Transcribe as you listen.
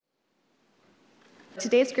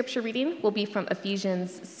Today's scripture reading will be from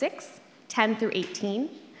Ephesians 6:10 through 18.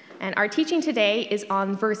 And our teaching today is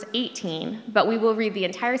on verse 18, but we will read the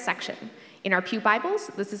entire section. In our Pew Bibles,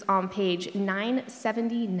 this is on page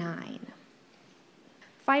 979.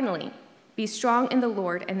 Finally, be strong in the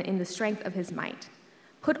Lord and in the strength of his might.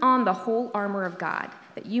 Put on the whole armor of God,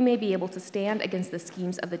 that you may be able to stand against the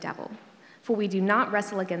schemes of the devil. For we do not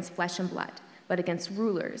wrestle against flesh and blood, but against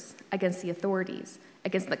rulers, against the authorities,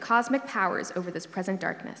 against the cosmic powers over this present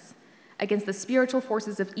darkness, against the spiritual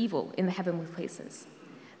forces of evil in the heavenly places.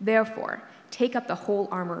 Therefore, take up the whole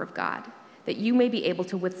armor of God, that you may be able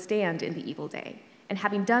to withstand in the evil day, and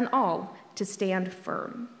having done all, to stand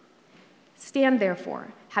firm. Stand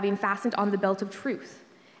therefore, having fastened on the belt of truth,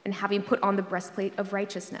 and having put on the breastplate of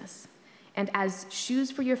righteousness, and as shoes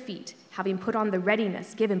for your feet, having put on the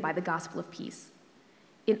readiness given by the gospel of peace.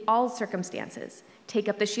 In all circumstances, take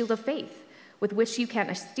up the shield of faith, with which you can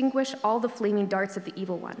extinguish all the flaming darts of the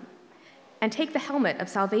evil one. And take the helmet of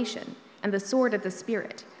salvation and the sword of the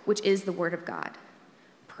Spirit, which is the word of God,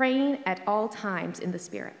 praying at all times in the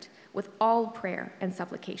Spirit, with all prayer and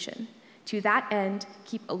supplication. To that end,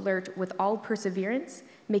 keep alert with all perseverance,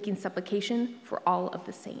 making supplication for all of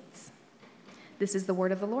the saints. This is the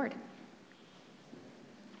word of the Lord.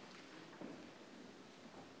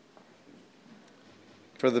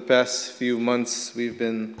 For the past few months, we've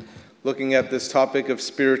been looking at this topic of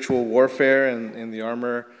spiritual warfare and the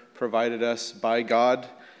armor provided us by God.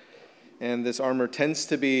 And this armor tends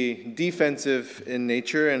to be defensive in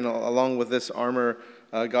nature, and along with this armor,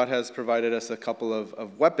 God has provided us a couple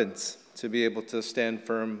of weapons to be able to stand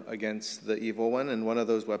firm against the evil one. And one of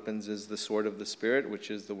those weapons is the sword of the Spirit,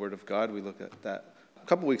 which is the word of God. We looked at that a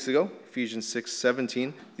couple weeks ago, Ephesians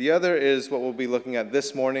 6:17. The other is what we'll be looking at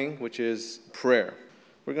this morning, which is prayer.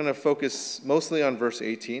 We're going to focus mostly on verse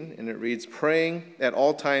 18, and it reads, praying at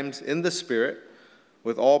all times in the Spirit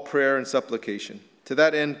with all prayer and supplication. To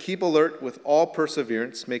that end, keep alert with all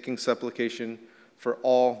perseverance, making supplication for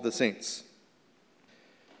all the saints.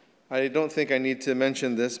 I don't think I need to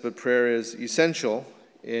mention this, but prayer is essential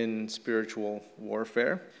in spiritual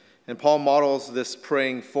warfare. And Paul models this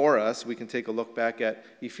praying for us. We can take a look back at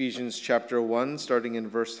Ephesians chapter 1, starting in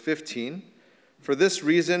verse 15. For this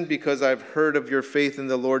reason, because I've heard of your faith in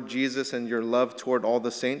the Lord Jesus and your love toward all the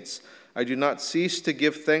saints, I do not cease to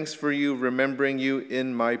give thanks for you, remembering you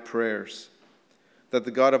in my prayers, that the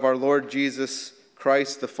God of our Lord Jesus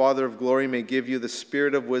Christ, the Father of glory, may give you the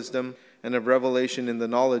spirit of wisdom and of revelation in the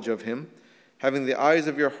knowledge of him, having the eyes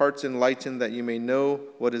of your hearts enlightened, that you may know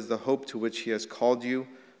what is the hope to which he has called you,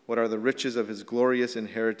 what are the riches of his glorious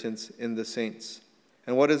inheritance in the saints,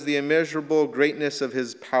 and what is the immeasurable greatness of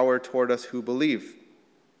his power toward us who believe,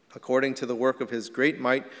 according to the work of his great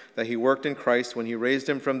might that he worked in Christ when he raised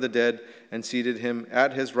him from the dead and seated him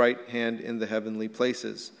at his right hand in the heavenly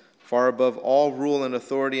places, far above all rule and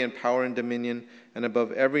authority and power and dominion, and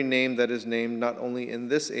above every name that is named, not only in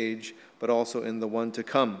this age, but also in the one to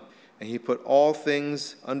come. And he put all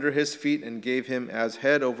things under his feet and gave him as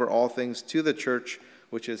head over all things to the church,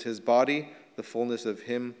 which is his body, the fullness of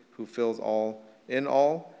him who fills all in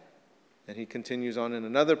all. And he continues on in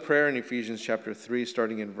another prayer in Ephesians chapter 3,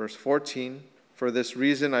 starting in verse 14. For this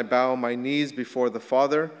reason I bow my knees before the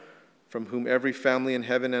Father, from whom every family in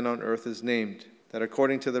heaven and on earth is named, that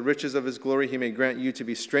according to the riches of his glory he may grant you to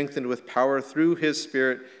be strengthened with power through his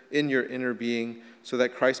Spirit in your inner being, so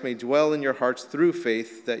that Christ may dwell in your hearts through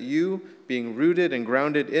faith, that you, being rooted and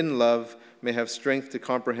grounded in love, may have strength to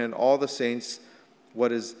comprehend all the saints,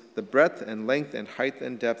 what is the breadth and length and height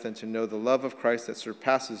and depth, and to know the love of Christ that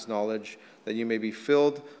surpasses knowledge, that you may be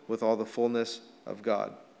filled with all the fullness of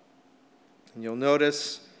God. And you'll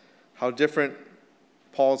notice how different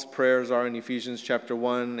Paul's prayers are in Ephesians chapter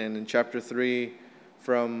 1 and in chapter 3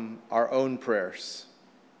 from our own prayers.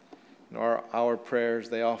 Our prayers,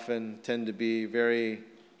 they often tend to be very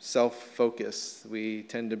self-focused. We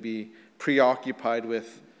tend to be preoccupied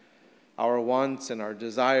with our wants and our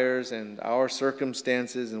desires and our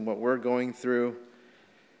circumstances and what we're going through.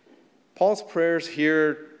 Paul's prayers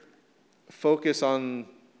here focus on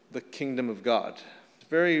the kingdom of God.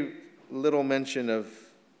 Very little mention of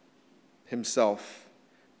himself.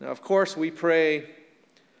 Now, of course, we pray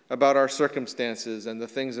about our circumstances and the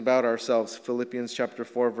things about ourselves. Philippians chapter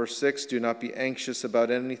 4, verse 6, do not be anxious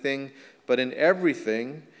about anything, but in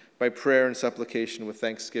everything, by prayer and supplication with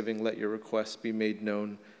thanksgiving, let your requests be made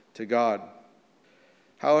known to God.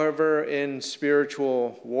 However, in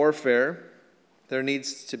spiritual warfare, there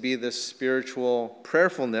needs to be this spiritual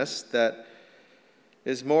prayerfulness that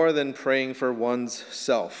is more than praying for one's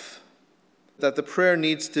self. that the prayer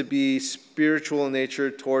needs to be spiritual in nature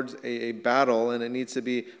towards a battle, and it needs to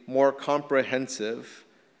be more comprehensive,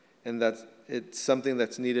 and that it's something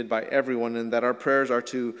that's needed by everyone, and that our prayers are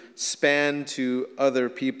to span to other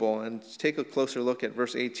people. And take a closer look at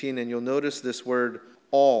verse 18, and you'll notice this word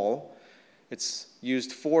all. It's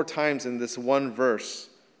used 4 times in this one verse.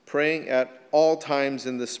 Praying at all times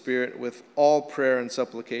in the Spirit with all prayer and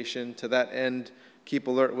supplication. To that end, keep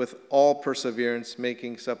alert with all perseverance,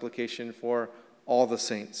 making supplication for all the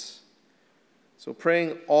saints. So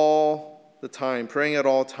praying all the time, praying at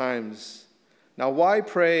all times. Now, why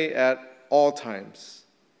pray at all times?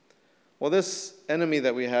 Well, this enemy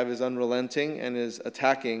that we have is unrelenting and is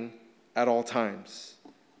attacking at all times.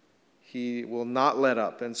 He will not let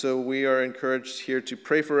up. And so we are encouraged here to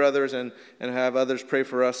pray for others and have others pray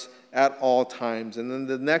for us at all times. And then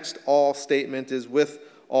the next all statement is with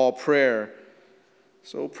all prayer.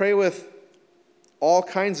 So pray with all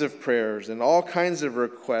kinds of prayers and all kinds of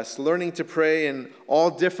requests, learning to pray in all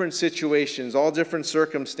different situations, all different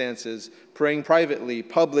circumstances, praying privately,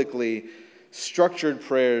 publicly, structured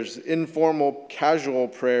prayers, informal, casual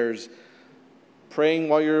prayers, praying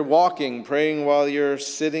while you're walking, praying while you're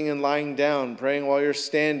sitting and lying down, praying while you're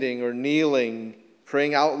standing or kneeling,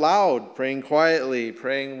 praying out loud, praying quietly,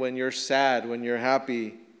 praying when you're sad, when you're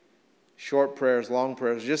happy, short prayers, long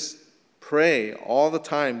prayers. Just pray all the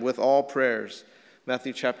time with all prayers.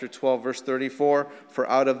 Matthew chapter 12, verse 34, for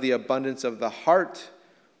out of the abundance of the heart,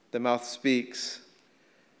 the mouth speaks.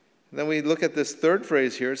 And then we look at this third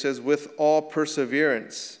phrase here. It says, with all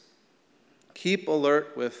perseverance. Keep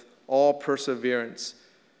alert with all perseverance.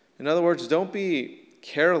 In other words, don't be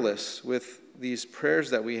careless with these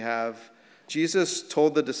prayers that we have. Jesus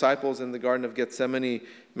told the disciples in the Garden of Gethsemane,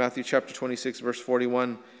 Matthew chapter 26, verse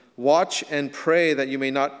 41, watch and pray that you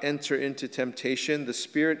may not enter into temptation. The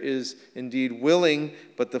spirit is indeed willing,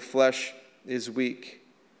 but the flesh is weak.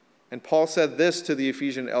 And Paul said this to the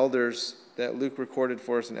Ephesian elders that Luke recorded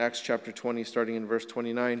for us in Acts chapter 20, starting in verse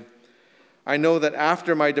 29. I know that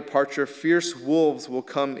after my departure, fierce wolves will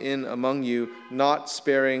come in among you, not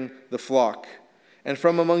sparing the flock. And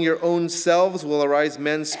from among your own selves will arise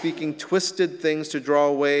men speaking twisted things to draw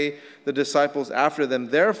away the disciples after them.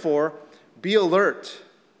 Therefore, be alert,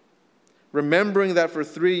 remembering that for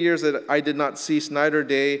 3 years that I did not cease night or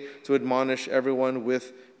day to admonish everyone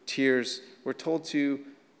with tears. We're told to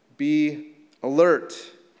be alert.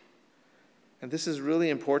 And this is really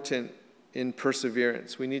important in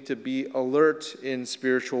perseverance. We need to be alert in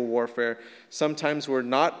spiritual warfare. Sometimes we're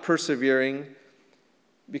not persevering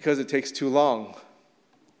because it takes too long.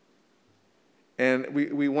 And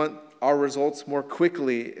we want our results more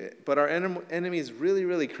quickly. But our enemy is really,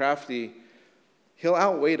 really crafty. He'll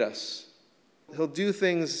outweight us. He'll do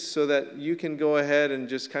things so that you can go ahead and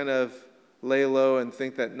just kind of lay low and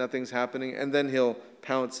think that nothing's happening, and then he'll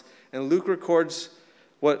pounce. And Luke records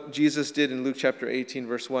what Jesus did in Luke chapter 18,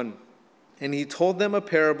 verse 1. And he told them a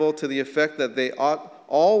parable to the effect that they ought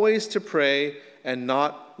always to pray and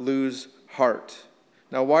not lose heart.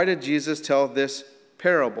 Now, why did Jesus tell this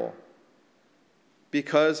parable?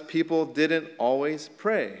 Because people didn't always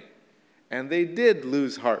pray, and they did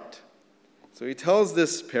lose heart. So he tells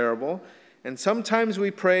this parable, and sometimes we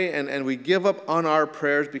pray and we give up on our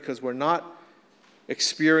prayers because we're not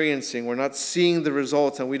experiencing, we're not seeing the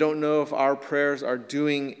results, and we don't know if our prayers are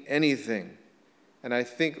doing anything. And I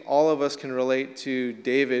think all of us can relate to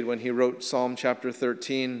David when he wrote Psalm chapter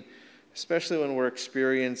 13, especially when we're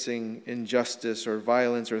experiencing injustice or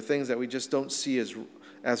violence or things that we just don't see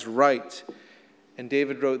as right. And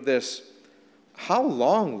David wrote this, how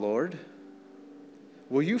long, Lord?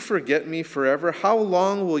 Will you forget me forever? How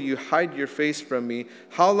long will you hide your face from me?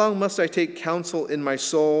 How long must I take counsel in my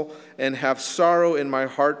soul and have sorrow in my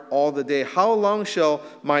heart all the day? How long shall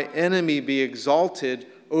my enemy be exalted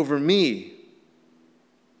over me?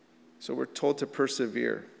 So we're told to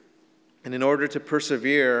persevere. And in order to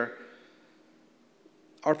persevere,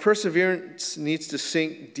 our perseverance needs to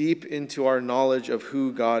sink deep into our knowledge of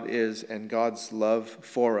who God is and God's love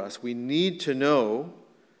for us. We need to know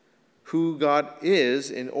who God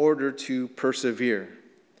is in order to persevere.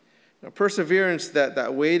 Now, perseverance,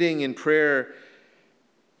 that waiting in prayer,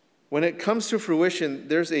 when it comes to fruition,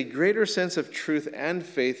 there's a greater sense of truth and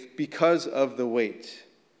faith because of the wait.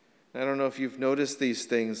 I don't know if you've noticed these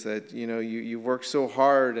things that, you work so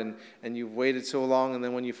hard and you've waited so long, and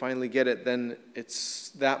then when you finally get it, then it's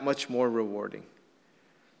that much more rewarding.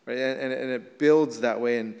 Right? And it builds that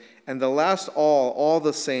way. And the last all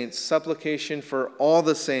the saints, supplication for all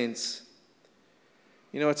the saints.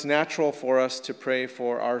 It's natural for us to pray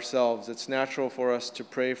for ourselves. It's natural for us to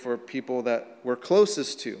pray for people that we're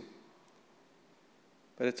closest to.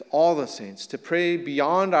 but it's all the saints, to pray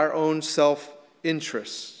beyond our own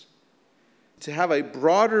self-interests, to have a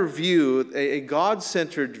broader view, a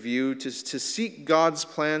God-centered view, to seek God's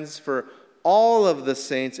plans for all of the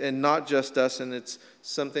saints and not just us. And it's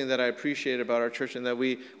something that I appreciate about our church, and that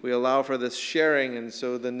we allow for this sharing. And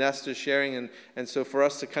so the nest is sharing, and so for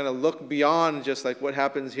us to kind of look beyond just like what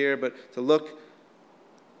happens here, but to look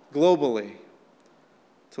globally,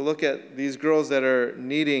 to look at these girls that are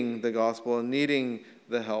needing the gospel and needing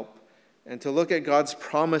the help, and to look at God's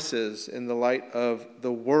promises in the light of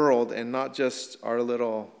the world and not just our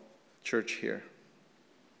little church here.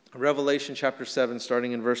 Revelation chapter 7,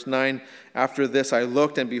 starting in verse 9, "After this I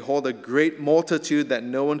looked, and behold, a great multitude that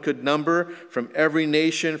no one could number, from every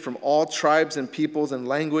nation, from all tribes and peoples and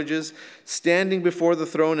languages, standing before the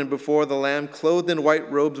throne and before the Lamb, clothed in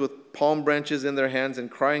white robes with palm branches in their hands,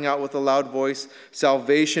 and crying out with a loud voice,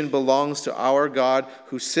 'Salvation belongs to our God,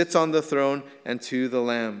 who sits on the throne, and to the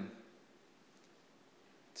Lamb.'"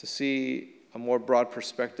 To see a more broad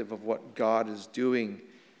perspective of what God is doing.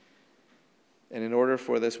 And in order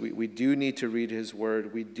for this, we do need to read his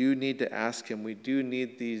word. We do need to ask him. We do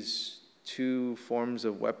need these two forms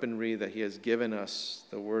of weaponry that he has given us,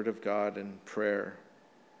 the word of God and prayer,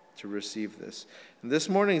 to receive this. And this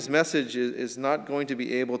morning's message is not going to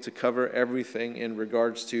be able to cover everything in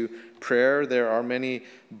regards to prayer. There are many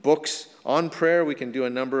books on prayer. We can do a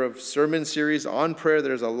number of sermon series on prayer.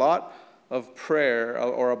 There's a lot of prayer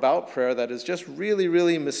or about prayer that is just really,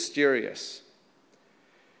 really mysterious.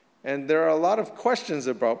 And there are a lot of questions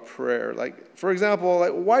about prayer. Like, for example,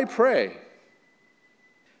 why pray?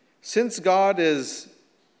 Since God is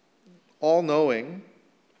all-knowing,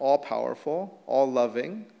 all-powerful,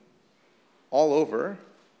 all-loving, all over,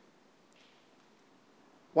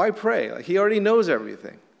 why pray? He already knows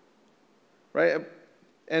everything, right?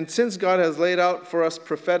 And since God has laid out for us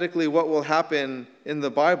prophetically what will happen in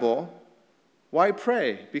the Bible, why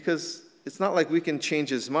pray? Because it's not like we can change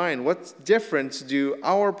his mind. What difference do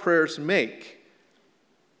our prayers make?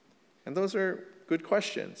 And those are good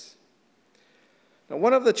questions. Now,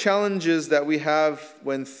 one of the challenges that we have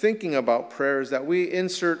when thinking about prayer is that we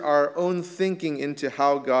insert our own thinking into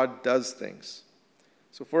how God does things.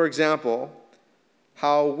 So, for example,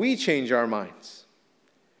 how we change our minds.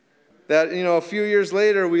 That, a few years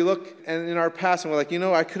later, we look in our past and we're like,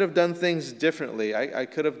 I could have done things differently. I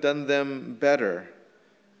could have done them better.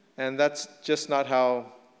 And that's just not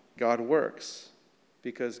how God works,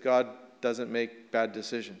 because God doesn't make bad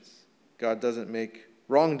decisions. God doesn't make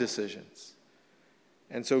wrong decisions.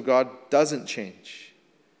 And so God doesn't change.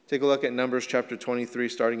 Take a look at Numbers chapter 23,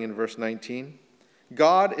 starting in verse 19.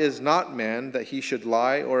 "God is not man that he should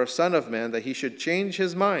lie, or a son of man that he should change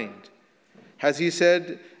his mind. Has he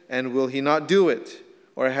said, and will he not do it?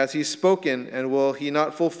 Or has he spoken, and will he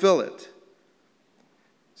not fulfill it?"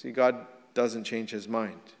 See, God doesn't change his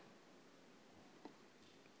mind.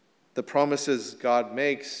 The promises God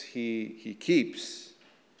makes, he keeps.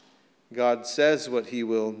 God says what he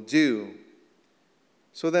will do.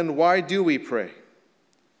 So then why do we pray?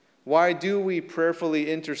 Why do we prayerfully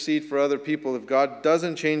intercede for other people if God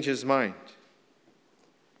doesn't change his mind?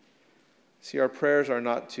 See, our prayers are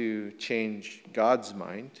not to change God's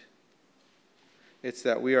mind. It's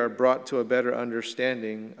that we are brought to a better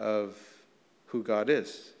understanding of who God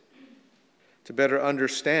is, to better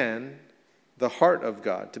understand the heart of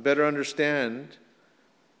God, to better understand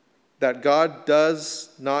that God does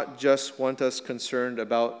not just want us concerned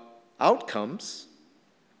about outcomes,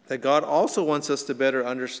 that God also wants us to better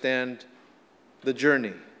understand the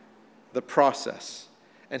journey, the process.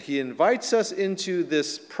 And he invites us into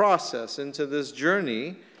this process, into this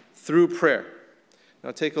journey through prayer.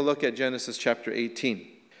 Now take a look at Genesis chapter 18.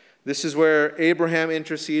 This is where Abraham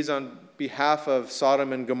intercedes on behalf of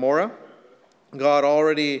Sodom and Gomorrah. God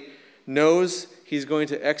already knows he's going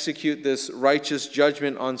to execute this righteous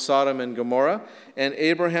judgment on Sodom and Gomorrah. And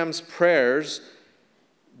Abraham's prayers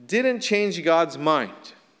didn't change God's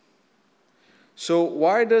mind. So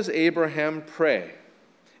why does Abraham pray?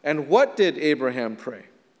 And what did Abraham pray?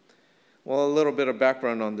 Well, a little bit of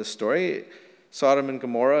background on this story. Sodom and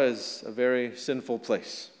Gomorrah is a very sinful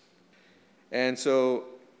place. And so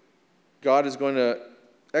God is going to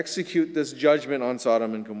execute this judgment on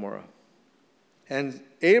Sodom and Gomorrah. And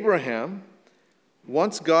Abraham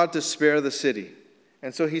wants God to spare the city.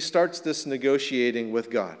 And so he starts this negotiating with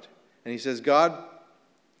God. And he says, "God,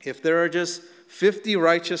 if there are just 50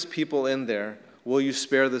 righteous people in there, will you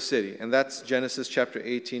spare the city?" And that's Genesis chapter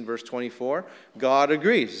 18, verse 24. God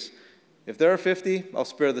agrees. If there are 50, I'll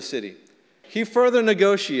spare the city. He further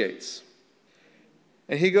negotiates.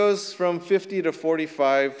 And he goes from 50 to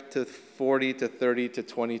 45 to 40 to 30 to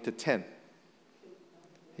 20 to 10.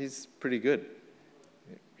 He's pretty good.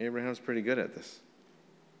 Abraham's pretty good at this.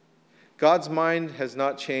 God's mind has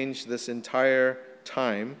not changed this entire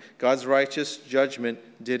time. God's righteous judgment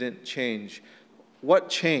didn't change. What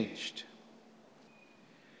changed?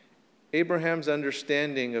 Abraham's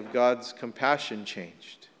understanding of God's compassion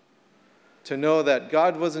changed. To know that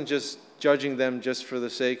God wasn't just judging them just for the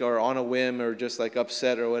sake or on a whim or just like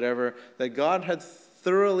upset or whatever, that God had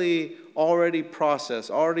thoroughly already processed,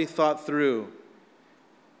 already thought through.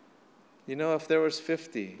 You know, if there was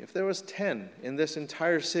 50, if there was 10 in this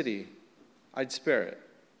entire city, I'd spare it.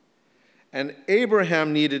 And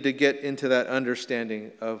Abraham needed to get into that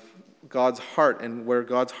understanding of God's heart and where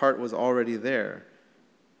God's heart was already there.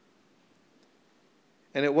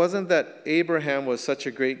 And it wasn't that Abraham was such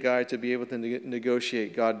a great guy to be able to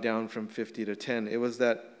negotiate God down from 50 to 10. It was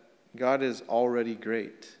that God is already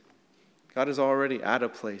great. God is already at a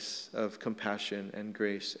place of compassion and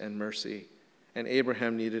grace and mercy. And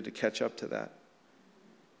Abraham needed to catch up to that.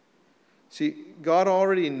 See, God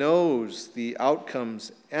already knows the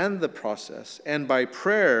outcomes and the process. And by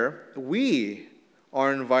prayer, we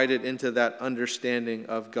are invited into that understanding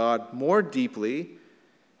of God more deeply.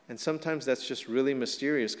 And sometimes that's just really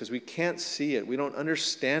mysterious because we can't see it. We don't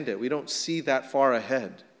understand it. We don't see that far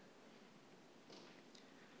ahead.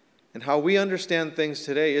 And how we understand things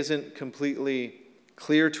today isn't completely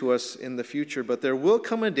clear to us in the future, but there will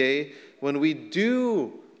come a day when we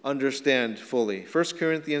do understand fully. 1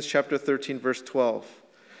 Corinthians chapter 13, verse 12.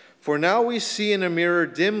 For now we see in a mirror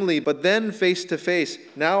dimly, but then face to face.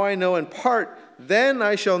 Now I know in part, then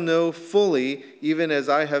I shall know fully, even as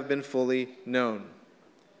I have been fully known.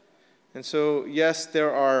 And so, yes,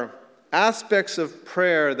 there are aspects of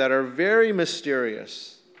prayer that are very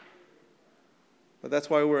mysterious. But that's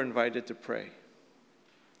why we're invited to pray,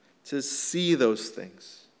 to see those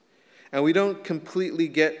things. And we don't completely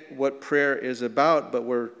get what prayer is about, but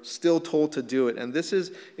we're still told to do it. And this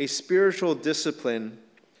is a spiritual discipline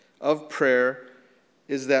of prayer,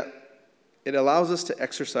 is that it allows us to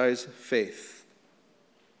exercise faith.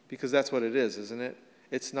 Because that's what it is, isn't it?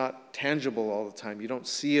 It's not tangible all the time. You don't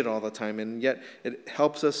see it all the time, and yet it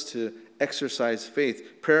helps us to exercise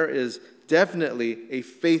faith. Prayer is definitely a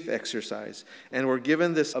faith exercise, and we're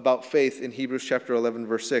given this about faith in Hebrews chapter 11,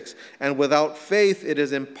 verse 6. And without faith, it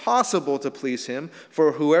is impossible to please him,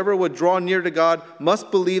 for whoever would draw near to God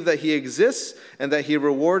must believe that he exists and that he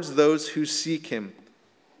rewards those who seek him.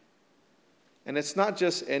 And it's not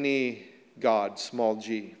just any God, small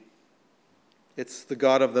g. It's the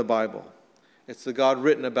God of the Bible. It's the God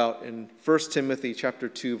written about in 1 Timothy chapter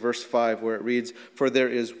 2, verse 5, where it reads, For there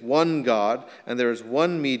is one God, and there is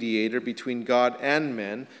one mediator between God and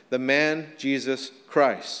men, the man Jesus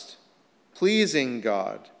Christ. Pleasing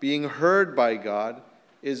God, being heard by God,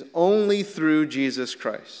 is only through Jesus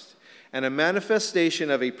Christ. And a manifestation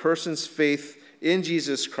of a person's faith in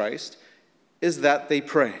Jesus Christ is that they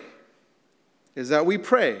pray. Is that we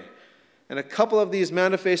pray. And a couple of these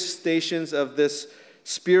manifestations of this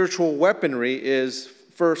spiritual weaponry is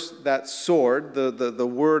first that sword, the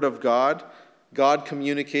word of God, God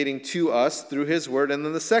communicating to us through his word. And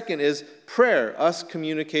then the second is prayer, us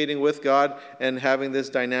communicating with God and having this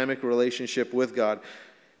dynamic relationship with God.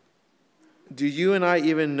 Do you and I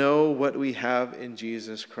even know what we have in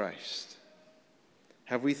Jesus Christ?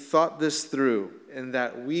 Have we thought this through in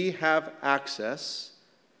that we have access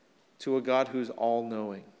to a God who's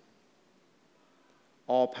all-knowing,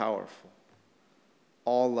 all-powerful,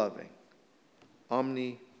 all-loving,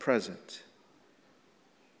 omnipresent,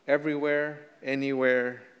 everywhere,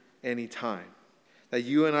 anywhere, anytime. That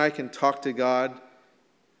you and I can talk to God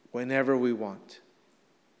whenever we want.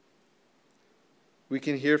 We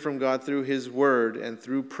can hear from God through his word and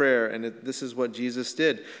through prayer, and this is what Jesus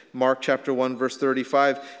did. Mark chapter 1, verse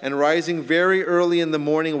 35, And rising very early in the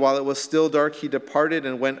morning while it was still dark, he departed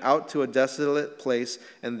and went out to a desolate place,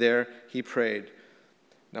 and there he prayed.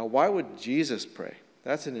 Now, why would Jesus pray?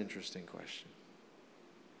 That's an interesting question.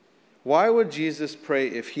 Why would Jesus pray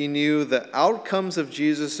if he knew the outcomes of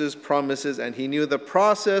Jesus' promises and he knew the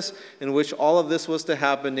process in which all of this was to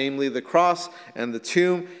happen, namely the cross and the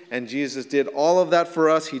tomb, and Jesus did all of that for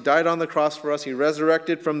us. He died on the cross for us. He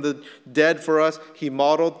resurrected from the dead for us. He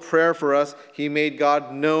modeled prayer for us. He made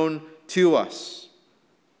God known to us.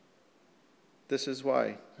 This is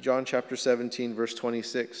why. John chapter 17, verse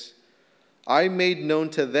 26. I made known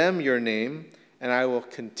to them your name, and I will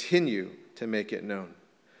continue to make it known,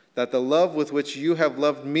 that the love with which you have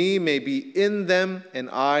loved me may be in them and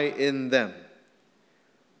I in them.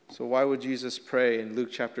 So why would Jesus pray in Luke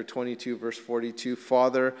chapter 22, verse 42,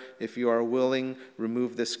 Father, if you are willing,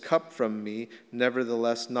 remove this cup from me.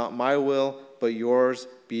 Nevertheless, not my will, but yours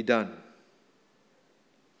be done.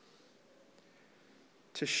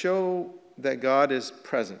 to show that God is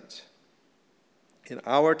present in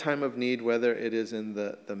our time of need, whether it is in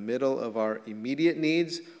the middle of our immediate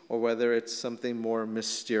needs or whether it's something more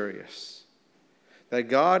mysterious. That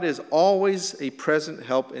God is always a present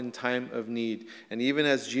help in time of need. And even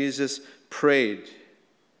as Jesus prayed,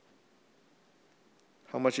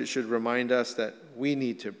 how much it should remind us that we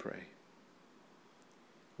need to pray.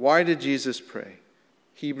 Why did Jesus pray?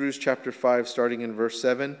 Hebrews chapter 5, starting in verse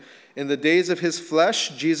 7. In the days of his flesh,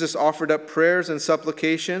 Jesus offered up prayers and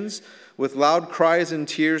supplications with loud cries and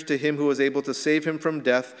tears to him who was able to save him from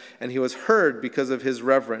death, and he was heard because of his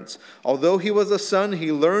reverence. Although he was a son,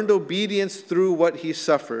 he learned obedience through what he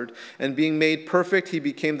suffered, and being made perfect, he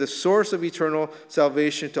became the source of eternal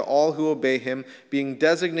salvation to all who obey him, being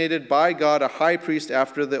designated by God a high priest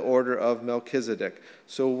after the order of Melchizedek.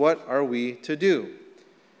 So what are we to do?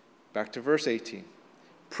 Back to verse 18.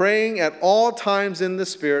 Praying at all times in the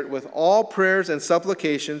Spirit with all prayers and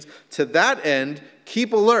supplications, to that end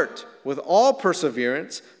keep alert with all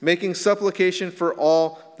perseverance, making supplication for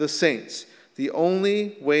all the saints. The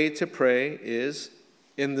only way to pray is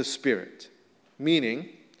in the Spirit, meaning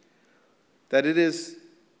that it is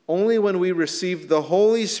only when we receive the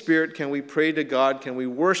Holy Spirit can we pray to God, can we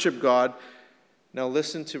worship God. Now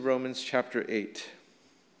listen to Romans chapter 8.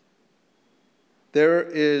 There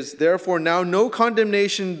is therefore now no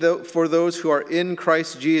condemnation for those who are in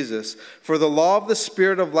Christ Jesus. For the law of the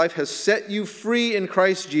Spirit of life has set you free in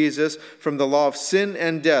Christ Jesus from the law of sin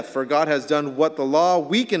and death. For God has done what the law,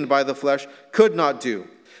 weakened by the flesh, could not do.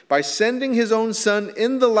 By sending his own Son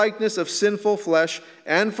in the likeness of sinful flesh,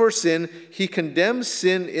 and for sin, he condemns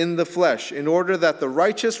sin in the flesh, in order that the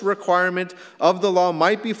righteous requirement of the law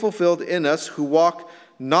might be fulfilled in us who walk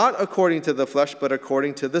not according to the flesh, but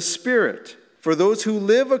according to the Spirit. For those who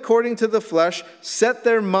live according to the flesh set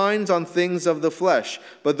their minds on things of the flesh,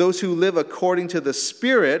 but those who live according to the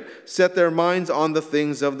Spirit set their minds on the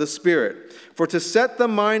things of the Spirit. For to set the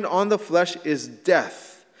mind on the flesh is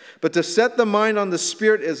death, but to set the mind on the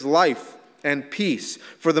Spirit is life and peace.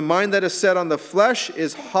 For the mind that is set on the flesh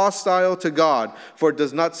is hostile to God, for it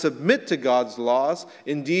does not submit to God's laws.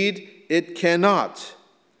 Indeed, it cannot.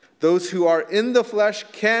 Those who are in the flesh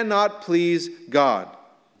cannot please God.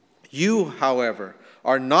 You, however,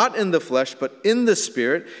 are not in the flesh, but in the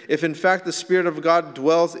Spirit, if in fact the Spirit of God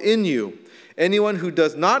dwells in you. Anyone who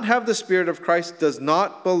does not have the Spirit of Christ does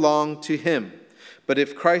not belong to him. But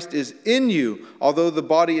if Christ is in you, although the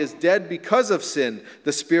body is dead because of sin,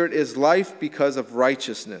 the Spirit is life because of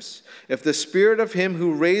righteousness. If the Spirit of him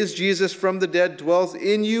who raised Jesus from the dead dwells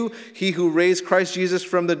in you, he who raised Christ Jesus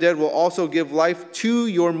from the dead will also give life to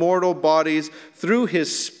your mortal bodies through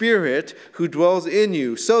his Spirit who dwells in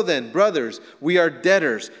you. So then, brothers, we are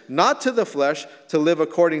debtors, not to the flesh, to live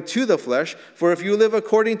according to the flesh. For if you live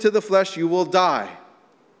according to the flesh, you will die.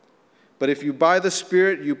 But if you by the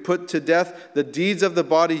Spirit you put to death the deeds of the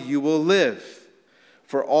body, you will live.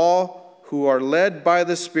 For all who are led by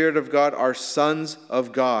the Spirit of God are sons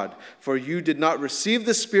of God. For you did not receive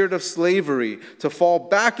the spirit of slavery to fall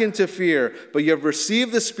back into fear, but you have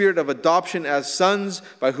received the Spirit of adoption as sons,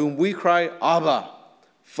 by whom we cry, Abba,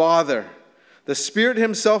 Father. The Spirit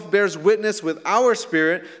himself bears witness with our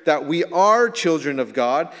spirit that we are children of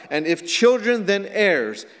God, and if children, then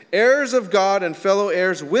heirs, heirs of God and fellow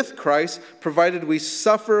heirs with Christ, provided we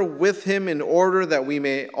suffer with him in order that we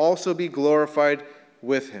may also be glorified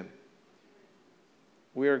with him.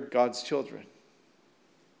 We are God's children.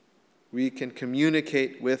 We can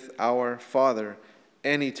communicate with our Father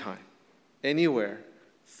anytime, anywhere,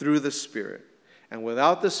 through the Spirit. And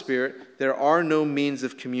without the Spirit, there are no means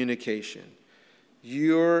of communication.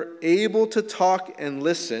 You're able to talk and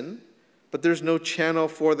listen, but there's no channel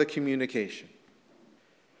for the communication.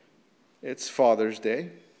 It's Father's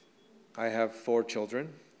Day. I have 4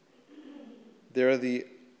 children. They're the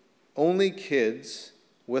only kids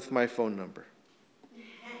with my phone number.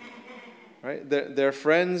 Right? Their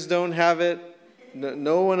friends don't have it.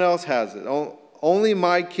 No one else has it. Only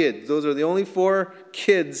my kids. Those are the only 4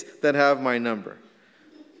 kids that have my number.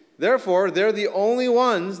 Therefore, they're the only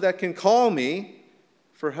ones that can call me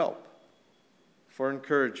for help, for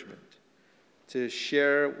encouragement, to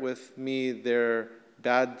share with me their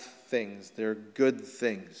bad things, their good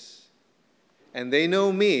things. And they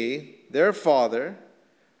know me, their father,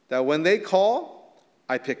 that when they call,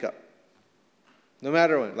 I pick up. No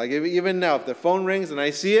matter when. Like even now, if the phone rings and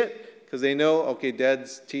I see it, because they know, okay,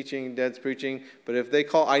 Dad's teaching, Dad's preaching, but if they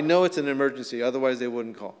call, I know it's an emergency, otherwise they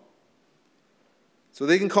wouldn't call. So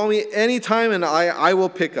they can call me anytime and I will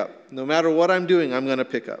pick up. No matter what I'm doing, I'm going to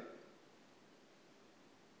pick up.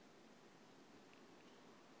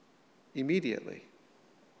 Immediately.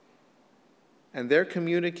 And they're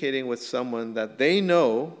communicating with someone that they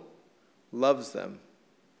know loves them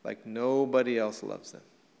like nobody else loves them,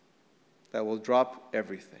 that will drop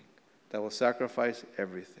everything, that will sacrifice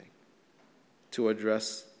everything to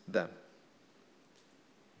address them.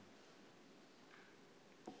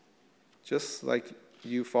 Just like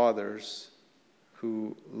you fathers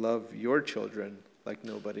who love your children like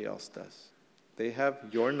nobody else does. They have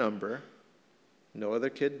your number. No other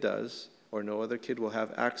kid does, or no other kid will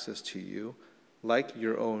have access to you like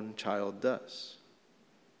your own child does.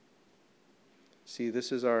 See,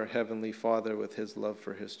 this is our Heavenly Father with His love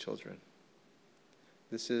for His children.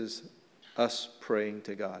 This is us praying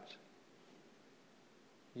to God.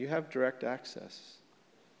 You have direct access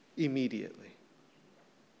immediately.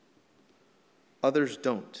 Others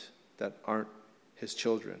don't, that aren't His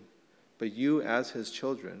children. But you, as His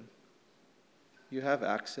children, you have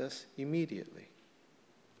access immediately.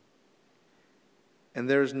 And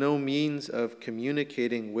there's no means of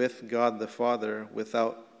communicating with God the Father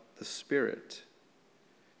without the Spirit.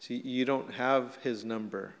 See, you don't have His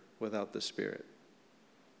number without the Spirit.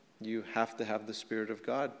 You have to have the Spirit of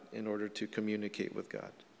God in order to communicate with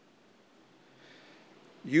God.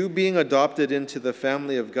 You being adopted into the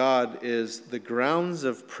family of God is the grounds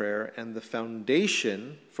of prayer and the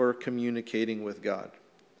foundation for communicating with God.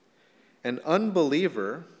 An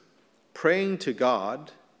unbeliever praying to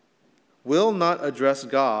God will not address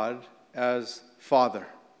God as Father.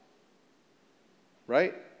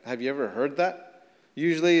 Right? Have you ever heard that?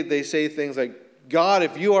 Usually they say things like, God,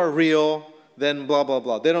 if you are real, then blah, blah,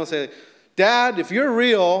 blah. They don't say, Dad, if you're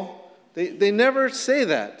real. They never say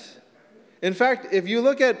that. In fact, if you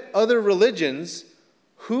look at other religions,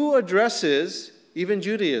 who addresses even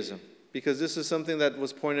Judaism? Because this is something that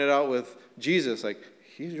was pointed out with Jesus. Like,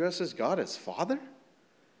 He addresses God as Father?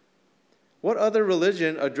 What other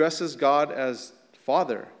religion addresses God as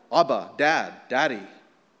Father, Abba, Dad, Daddy?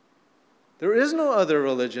 There is no other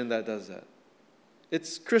religion that does that.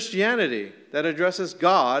 It's Christianity that addresses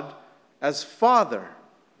God as Father.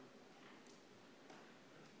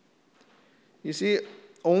 You see,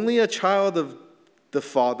 only a child of the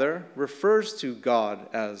Father refers to God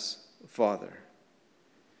as Father.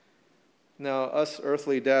 Now, us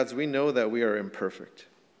earthly dads, we know that we are imperfect.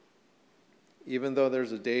 Even though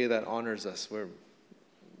there's a day that honors us,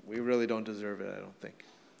 we really don't deserve it, I don't think.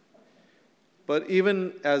 But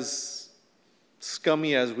even as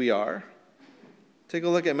scummy as we are, take a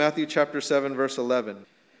look at Matthew chapter 7, verse 11.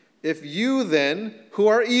 If you then, who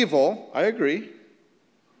are evil, I agree,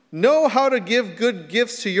 know how to give good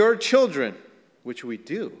gifts to your children, which we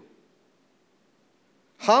do,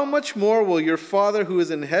 how much more will your Father who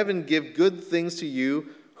is in heaven give good things to you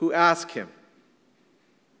who ask Him?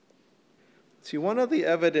 See, one of the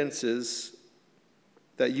evidences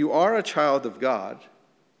that you are a child of God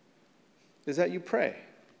is that you pray.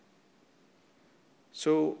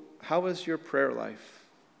 So, how is your prayer life?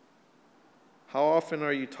 How often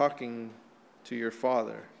are you talking to your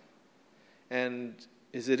Father? And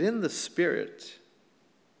is it in the Spirit?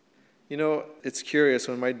 You know, it's curious.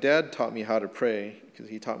 When my dad taught me how to pray, because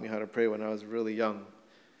he taught me how to pray when I was really young,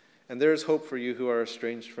 and there's hope for you who are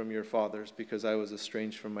estranged from your fathers, because I was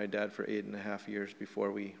estranged from my dad for 8.5 years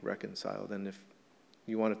before we reconciled. And if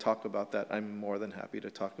you want to talk about that, I'm more than happy to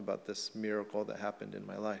talk about this miracle that happened in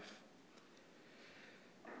my life.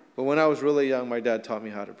 But when I was really young, my dad taught me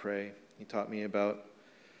how to pray. He taught me about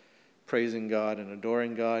praising God and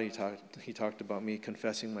adoring God. He talked about me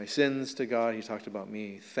confessing my sins to God. He talked about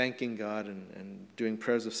me thanking God and doing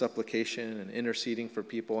prayers of supplication and interceding for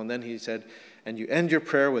people. And then he said, and you end your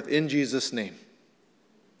prayer with, in Jesus' name.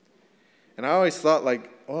 And I always thought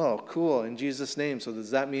like, oh, cool, in Jesus' name. So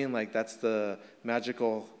does that mean like that's the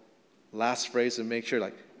magical last phrase to make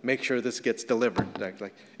sure this gets delivered?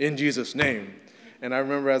 Like in Jesus' name. And I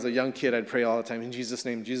remember as a young kid, I'd pray all the time, in Jesus'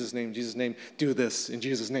 name, Jesus' name, Jesus' name, do this, in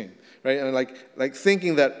Jesus' name, right? And like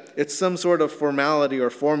thinking that it's some sort of formality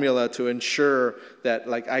or formula to ensure that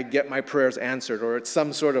like I get my prayers answered, or it's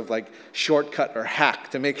some sort of like shortcut or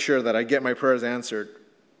hack to make sure that I get my prayers answered.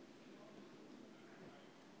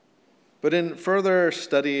 But in further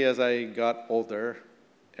study as I got older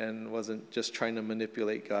and wasn't just trying to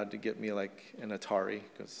manipulate God to get me like an Atari,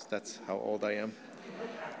 because that's how old I am.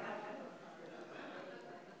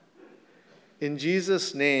 In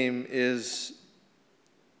Jesus' name is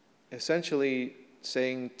essentially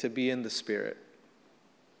saying to be in the Spirit.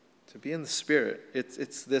 To be in the Spirit.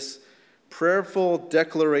 It's this prayerful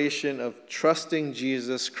declaration of trusting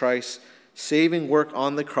Jesus Christ's saving work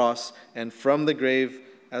on the cross and from the grave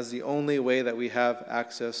as the only way that we have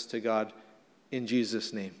access to God in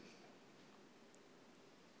Jesus' name.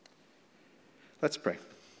 Let's pray.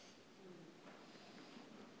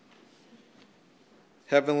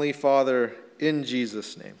 Heavenly Father, in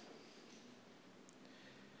Jesus' name,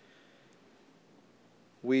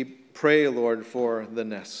 we pray, Lord, for the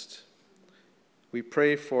Nest. We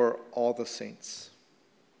pray for all the saints,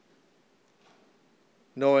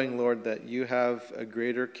 knowing, Lord, that you have a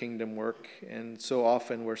greater kingdom work, and so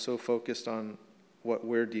often we're so focused on what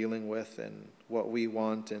we're dealing with and what we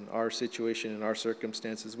want and our situation and our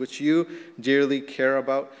circumstances, which you dearly care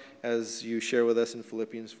about, as you share with us in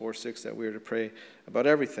Philippians 4:6, that we are to pray about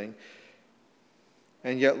everything.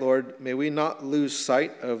 And yet, Lord, may we not lose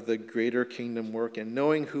sight of the greater kingdom work and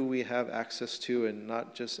knowing who we have access to, and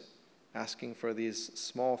not just asking for these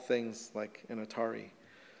small things like an Atari.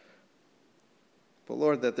 But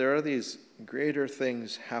Lord, that there are these greater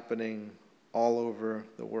things happening all over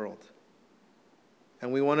the world.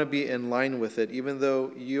 And we want to be in line with it, even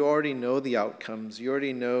though you already know the outcomes. You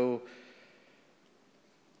already know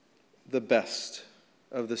the best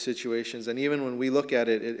of the situations. And even when we look at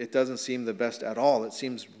it, it doesn't seem the best at all. It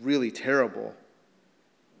seems really terrible.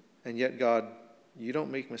 And yet, God, you don't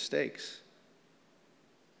make mistakes.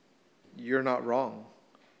 You're not wrong.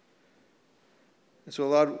 And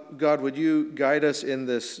so, God, would you guide us in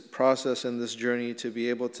this process and this journey to be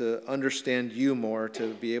able to understand you more,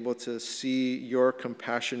 to be able to see your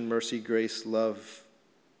compassion, mercy, grace, love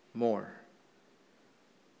more?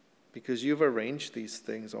 Because you've arranged these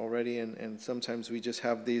things already, and sometimes we just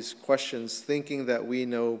have these questions thinking that we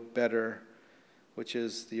know better, which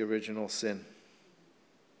is the original sin.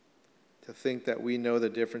 To think that we know the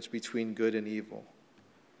difference between good and evil.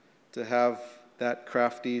 To have that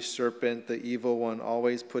crafty serpent, the evil one,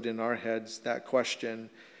 always put in our heads that question,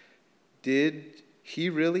 did he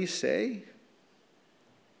really say?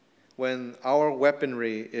 When our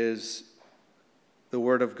weaponry is the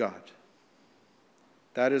Word of God.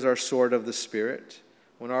 That is our sword of the Spirit.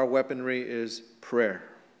 When our weaponry is prayer.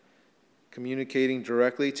 Communicating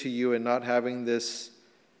directly to you and not having this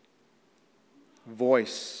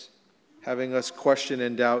voice, having us question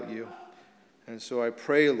and doubt you. And so I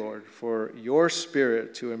pray, Lord, for your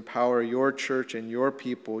Spirit to empower your church and your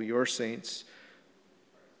people, your saints,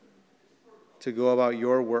 to go about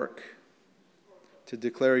your work, to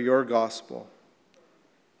declare your gospel,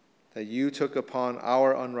 that you took upon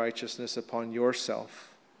our unrighteousness upon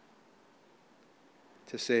yourself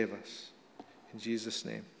to save us. In Jesus'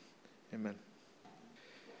 name, amen.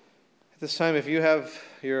 At this time, if you have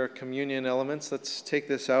your communion elements, let's take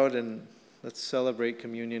this out and let's celebrate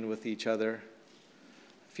communion with each other.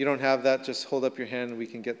 If you don't have that, just hold up your hand and we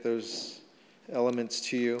can get those elements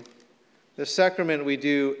to you. This sacrament we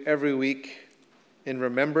do every week in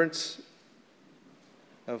remembrance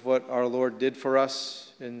of what our Lord did for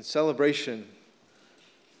us, in celebration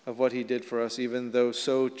of what he did for us, even though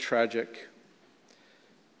so tragic.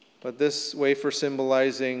 But this wafer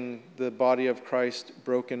symbolizing the body of Christ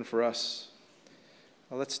broken for us.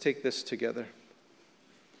 Well, let's take this together.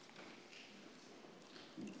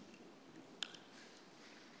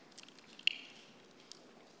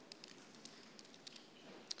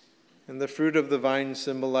 And the fruit of the vine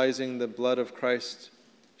symbolizing the blood of Christ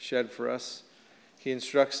shed for us. He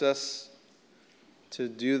instructs us to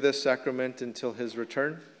do this sacrament until his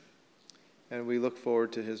return, and we look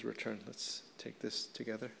forward to his return. Let's take this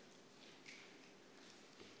together.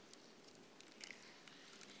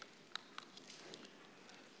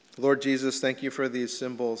 Lord Jesus, thank you for these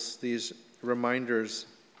symbols, these reminders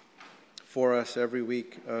for us every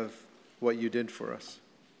week of what you did for us.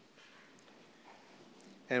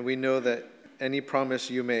 And we know that any promise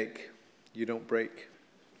you make, you don't break.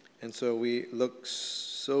 And so we look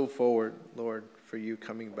so forward, Lord, for you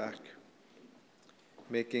coming back,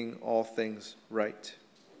 making all things right.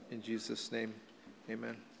 In Jesus' name,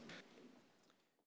 amen.